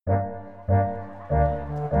Falar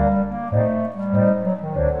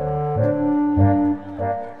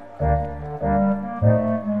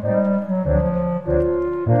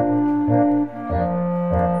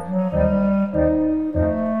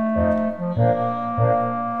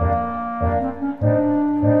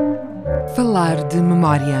de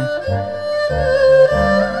memória.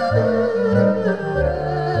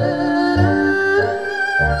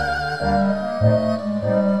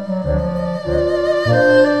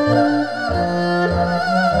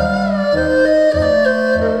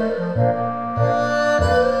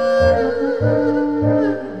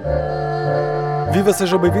 Viva,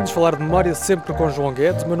 sejam bem-vindos a Falar de Memória, sempre com João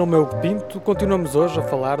Guedes. Meu nome é Hugo Pinto. Continuamos hoje a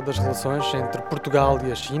falar das relações entre Portugal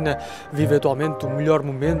e a China. Vive atualmente o melhor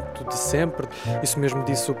momento de sempre. Isso mesmo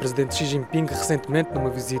disse o presidente Xi Jinping recentemente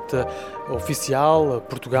numa visita oficial a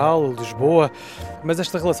Portugal, a Lisboa. Mas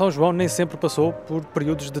esta relação, João, nem sempre passou por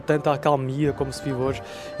períodos de tanta acalmia como se vive hoje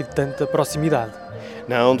e de tanta proximidade.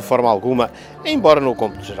 Não, de forma alguma, embora no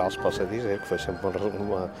cômputo geral se possa dizer que foi sempre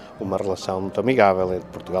uma relação muito amigável entre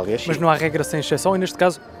Portugal e a China. Mas não há regra sem exceção e, neste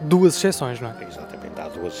caso, duas exceções, não é? Exatamente, há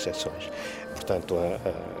duas exceções. Portanto,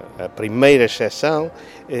 a primeira exceção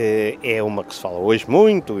é uma que se fala hoje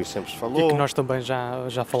muito e sempre se falou. E que nós também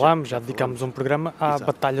já falámos, já dedicámos um programa à Exato.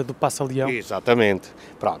 Batalha do Passo-Leão. Exatamente.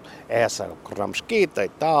 Pronto, essa ocorreu na Mesquita e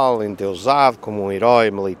tal, endeusado como um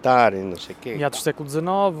herói militar e não sei o quê. Meados do século XIX,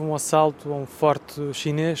 um assalto a um forte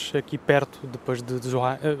chinês aqui perto, depois de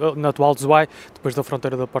Zhuhai, na atual Zhuhai, depois da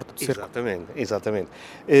fronteira da Porta do Cerco. Exatamente.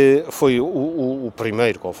 Foi o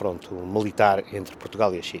primeiro confronto militar entre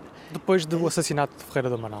Portugal e a China. Depois do assassinato de Ferreira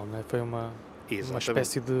do Amaral, não é? Foi uma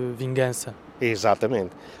espécie de vingança.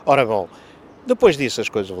 Exatamente. Ora bom, depois disso as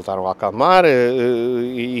coisas voltaram a acalmar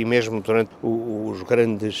e mesmo durante os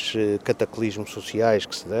grandes cataclismos sociais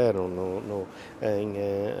que se deram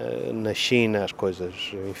na China, as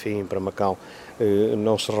coisas, enfim, para Macau,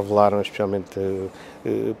 não se revelaram especialmente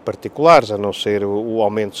particulares, a não ser o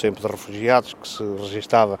aumento sempre de refugiados que se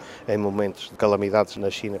registava em momentos de calamidades na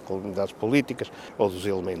China, calamidades políticas ou dos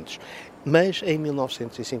elementos. Mas em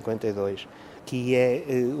 1952, que é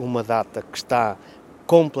uma data que está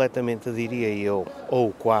completamente, diria eu,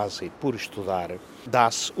 ou quase por estudar,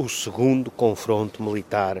 dá-se o segundo confronto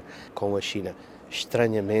militar com a China.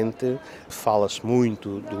 Estranhamente, fala-se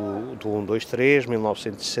muito do 1-2-3,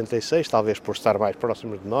 1966, talvez por estar mais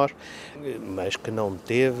próximo de nós, mas que não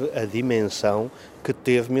teve a dimensão que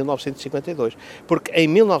teve 1952. Porque em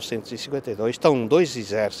 1952 estão dois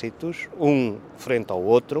exércitos, um frente ao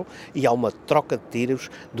outro, e há uma troca de tiros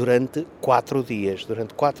durante 4 dias.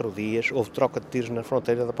 Durante 4 dias houve troca de tiros na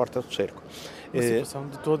fronteira da Porta do Cerco. Uma situação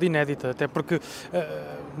de todo inédita, até porque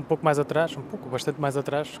bastante mais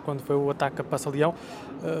atrás, quando foi o ataque a Passo-Leão,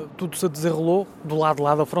 tudo se desenrolou do lado de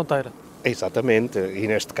lá da fronteira. Exatamente, e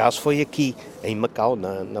neste caso foi aqui, em Macau,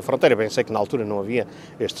 na fronteira. Bem, sei que na altura não havia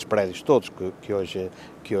estes prédios todos que hoje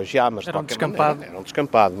há, mas era um descampado. Era um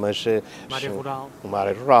descampado, mas uma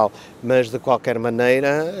área rural, mas de qualquer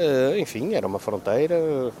maneira, enfim, era uma fronteira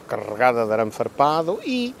carregada de arame farpado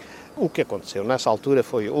e o que aconteceu nessa altura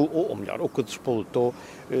foi, ou melhor, o que despoletou...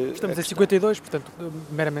 Estamos em 52, portanto,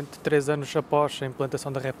 meramente 3 anos após a implantação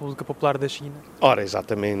da República Popular da China. Ora,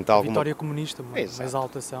 exatamente. Vitória comunista, uma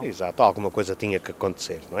exaltação. Exato, alguma coisa tinha que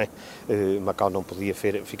acontecer, não é? Macau não podia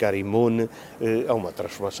ficar imune a uma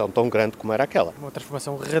transformação tão grande como era aquela. Uma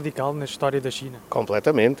transformação radical na história da China.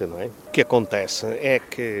 Completamente, não é? O que acontece é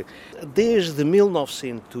que desde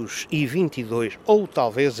 1922, ou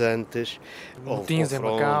talvez antes, motins em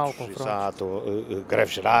Macau, exato,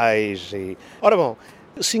 greves gerais e... Ora bom,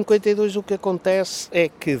 52 o que acontece é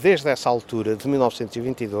que desde essa altura, de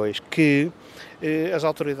 1922, que as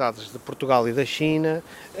autoridades de Portugal e da China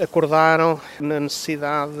acordaram na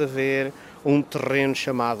necessidade de haver um terreno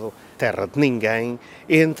chamado Terra de Ninguém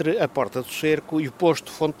entre a Porta do Cerco e o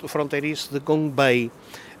posto fronteiriço de Gongbei.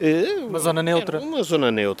 Uma zona neutra. Uma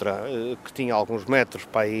zona neutra, que tinha alguns metros,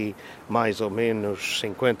 para aí mais ou menos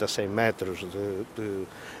 50, 100 metros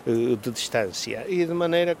de distância. E de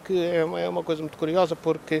maneira que é uma coisa muito curiosa,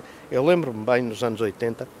 porque eu lembro-me bem nos anos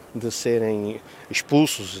 80 de serem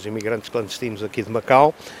expulsos os imigrantes clandestinos aqui de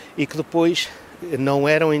Macau e que depois não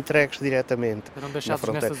eram entregues diretamente na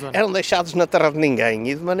fronteira. Nessa zona. Eram deixados na terra de ninguém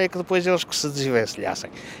e de maneira que depois eles que se desvencilhassem.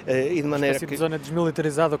 E de maneira que... de zona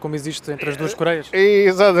desmilitarizada como existe entre as duas Coreias.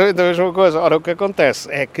 Exatamente a mesma coisa. Ora, o que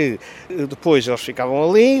acontece é que depois eles ficavam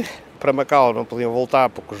ali, para Macau não podiam voltar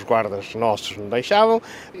porque os guardas nossos não deixavam,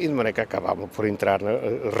 e de maneira que acabavam por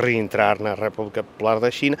reentrar na República Popular da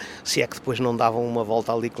China, se é que depois não davam uma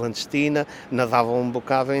volta ali clandestina, nadavam um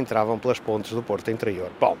bocado e entravam pelas pontes do Porto Interior.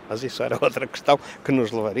 Bom, mas isso era outra questão que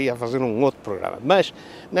nos levaria a fazer um outro programa. Mas,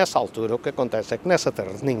 nessa altura, o que acontece é que nessa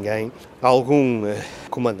terra de ninguém, algum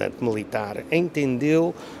comandante militar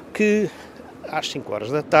entendeu que às 5 horas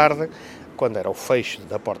da tarde, quando era o fecho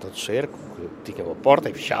da porta do cerco, que tinha uma porta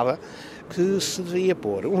e fechava, que se devia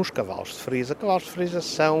pôr uns cavalos de frisa. Cavalos de frisa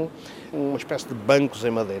são uma espécie de bancos em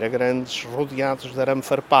madeira grandes, rodeados de arame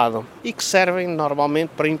farpado, e que servem normalmente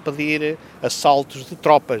para impedir assaltos de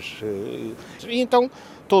tropas. E então,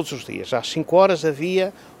 todos os dias, às 5 horas,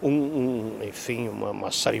 havia uma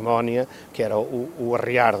cerimónia que era o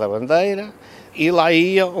arriar da bandeira, e lá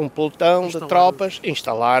ia um pelotão de tropas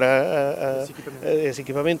instalar esse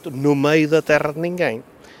equipamento no meio da terra de ninguém.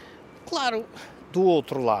 Claro, do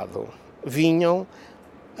outro lado vinham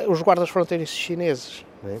os guardas fronteiriços chineses,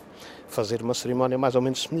 né, fazer uma cerimónia mais ou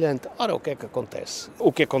menos semelhante. Ora, o que é que acontece?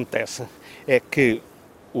 O que acontece é que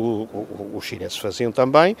os chineses faziam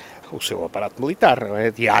também o seu aparato militar, não é,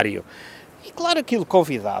 diário. E claro, aquilo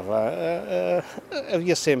convidava,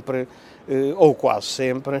 havia sempre, ou quase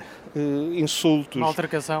sempre, insultos. Uma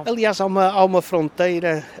altercação. Aliás, há uma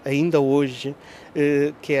fronteira, ainda hoje,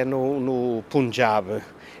 que é no Punjab,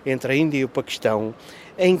 entre a Índia e o Paquistão,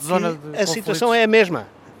 em que a situação é a mesma.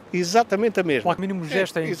 Exatamente a mesma. O mínimo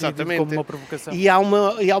gesto é entendido como uma provocação. E há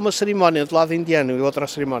uma cerimónia do lado indiano e outra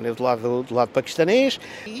cerimónia do lado paquistanês,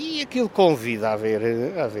 e aquilo convida a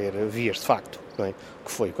haver vias de facto, não é?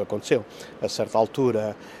 Que foi o que aconteceu. A certa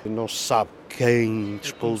altura não se sabe quem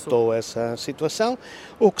despoltou essa situação.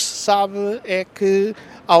 O que se sabe é que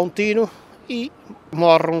há um tiro e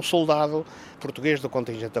morre um soldado português do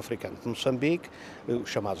contingente africano de Moçambique, os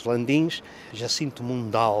chamados Landins, Jacinto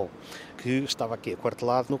Mundal, que estava aqui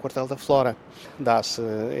aquartelado no quartel da Flora. Dá-se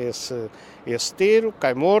esse tiro,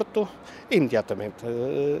 cai morto, e imediatamente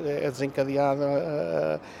é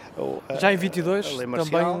desencadeada já em 22, a lei também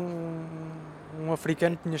marcial. Um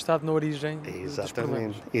africano tinha estado na origem dos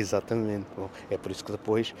problemas. Exatamente. Bom, é por isso que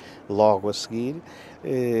depois, logo a seguir,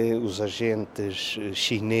 os agentes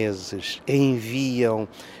chineses enviam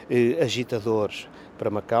agitadores para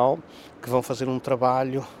Macau, que vão fazer um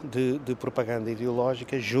trabalho de propaganda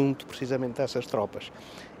ideológica junto precisamente dessas tropas.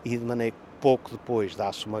 E de maneira que pouco depois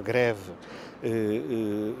dá-se uma greve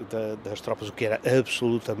das tropas, o que era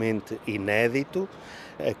absolutamente inédito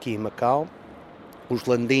aqui em Macau. Os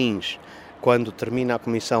Landins, quando termina a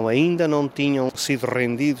comissão, ainda não tinham sido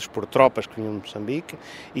rendidos por tropas que vinham de Moçambique,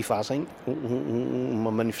 e fazem uma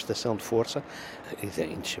manifestação de força,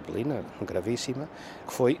 indisciplina gravíssima,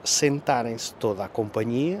 que foi sentarem-se toda a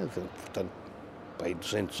companhia, portanto, bem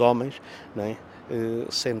 200 homens, não é?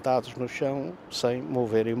 Sentados no chão sem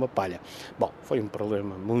moverem uma palha. Bom, foi um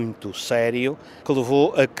problema muito sério que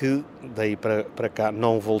levou a que daí para cá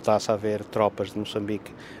não voltasse a haver tropas de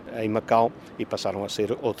Moçambique em Macau, e passaram a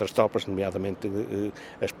ser outras tropas, nomeadamente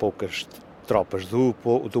as poucas tropas do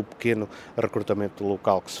pequeno recrutamento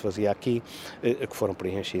local que se fazia aqui, que foram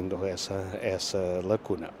preenchendo essa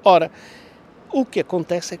lacuna. Ora, o que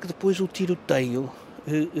acontece é que depois o tiroteio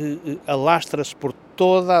alastra-se por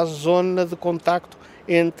toda a zona de contacto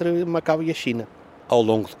entre Macau e a China, ao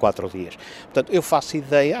longo de 4 dias. Portanto, eu faço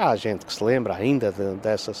ideia, há gente que se lembra ainda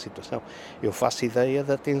dessa situação, eu faço ideia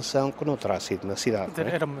da tensão que não terá sido na cidade.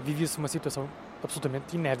 Vivia-se uma situação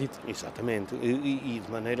absolutamente inédita. Exatamente, e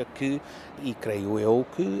de maneira que, e creio eu,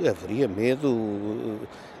 que haveria medo,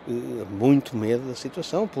 muito medo da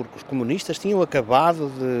situação, porque os comunistas tinham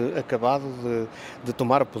acabado de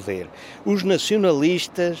tomar o poder. Os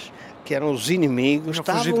nacionalistas, que eram os inimigos,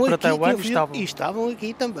 estavam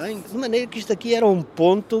aqui também. De maneira que isto aqui era um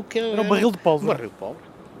ponto que era um barril de pólvora.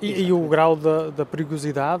 E o grau da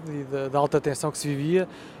perigosidade e da alta tensão que se vivia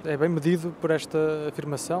é bem medido por esta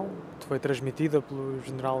afirmação, que foi transmitida pelo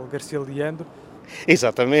general Garcia Leandro.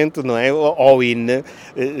 Exatamente, não é? Oin,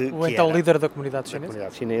 o então líder da comunidade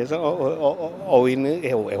chinesa. Oin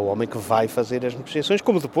é o homem que vai fazer as negociações,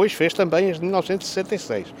 como depois fez também as de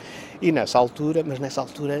 1966. E nessa altura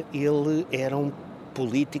ele era um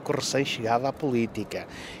político recém-chegado à política.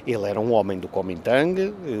 Ele era um homem do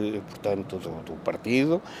Kuomintang, portanto do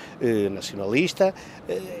partido nacionalista,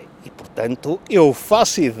 e portanto eu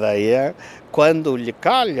faço ideia, quando lhe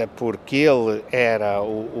calha, porque ele era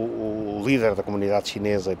o líder da comunidade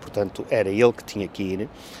chinesa e portanto era ele que tinha que ir,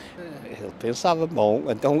 ele pensava, bom,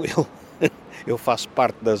 então eu faço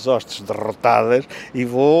parte das hostes derrotadas e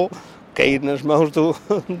vou cair nas mãos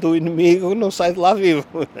do inimigo, não sai de lá vivo.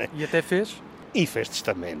 E até fez? E fez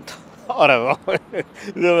testamento. Ora bom,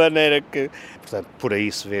 de maneira que, portanto, por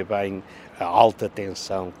aí se vê bem a alta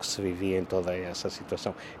tensão que se vivia em toda essa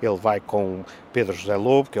situação. Ele vai com Pedro José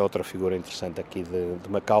Lobo, que é outra figura interessante aqui de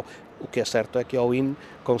Macau. O que é certo é que o Aoun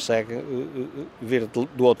consegue vir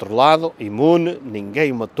do outro lado, imune,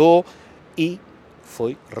 ninguém o matou e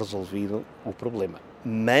foi resolvido o problema.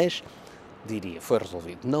 Mas, diria, foi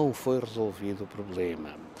resolvido. Não foi resolvido o problema.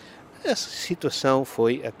 A situação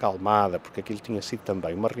foi acalmada, porque aquilo tinha sido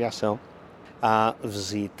também uma reação à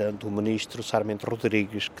visita do ministro Sarmento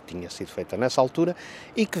Rodrigues, que tinha sido feita nessa altura,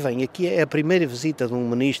 e que vem aqui, é a primeira visita de um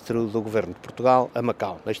ministro do governo de Portugal a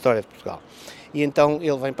Macau, na história de Portugal. E então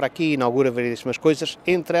ele vem para aqui, inaugura variedíssimas coisas,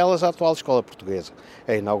 entre elas a atual Escola Portuguesa,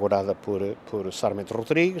 é inaugurada por Sarmento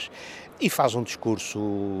Rodrigues, e faz um discurso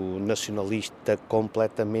nacionalista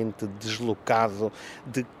completamente deslocado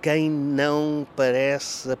de quem não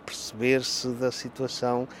parece aperceber-se da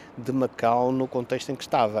situação de Macau no contexto em que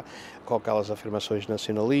estava, com aquelas afirmações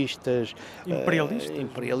nacionalistas,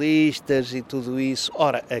 imperialistas e tudo isso.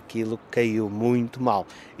 Ora, aquilo caiu muito mal,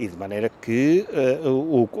 e de maneira que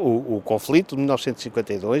o conflito de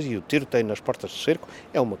 1952 e o tiroteio nas portas do cerco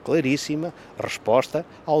é uma claríssima resposta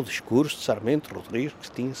ao discurso de Sarmento Rodrigues,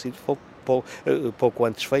 que tinha sido pouco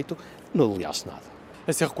antes feito no Leal Senado.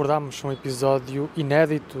 Assim recordamos um episódio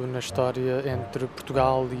inédito na história entre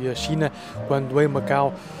Portugal e a China, quando em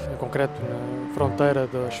Macau, em concreto na fronteira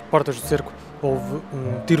das Portas do Cerco, houve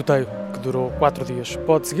um tiroteio que durou 4 dias.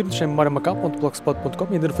 Pode seguir-nos em memoriamacau.blogspot.com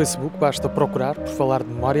e ainda no Facebook, basta procurar por Falar de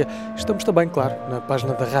Memória. Estamos também, claro, na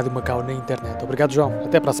página da Rádio Macau na internet. Obrigado, João.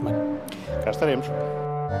 Até para a semana. Cá estaremos.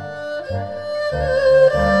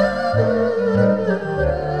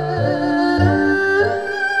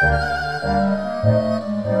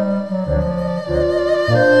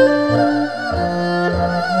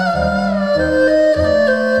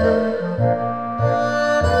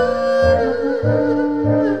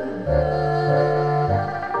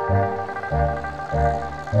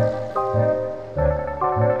 Thank you.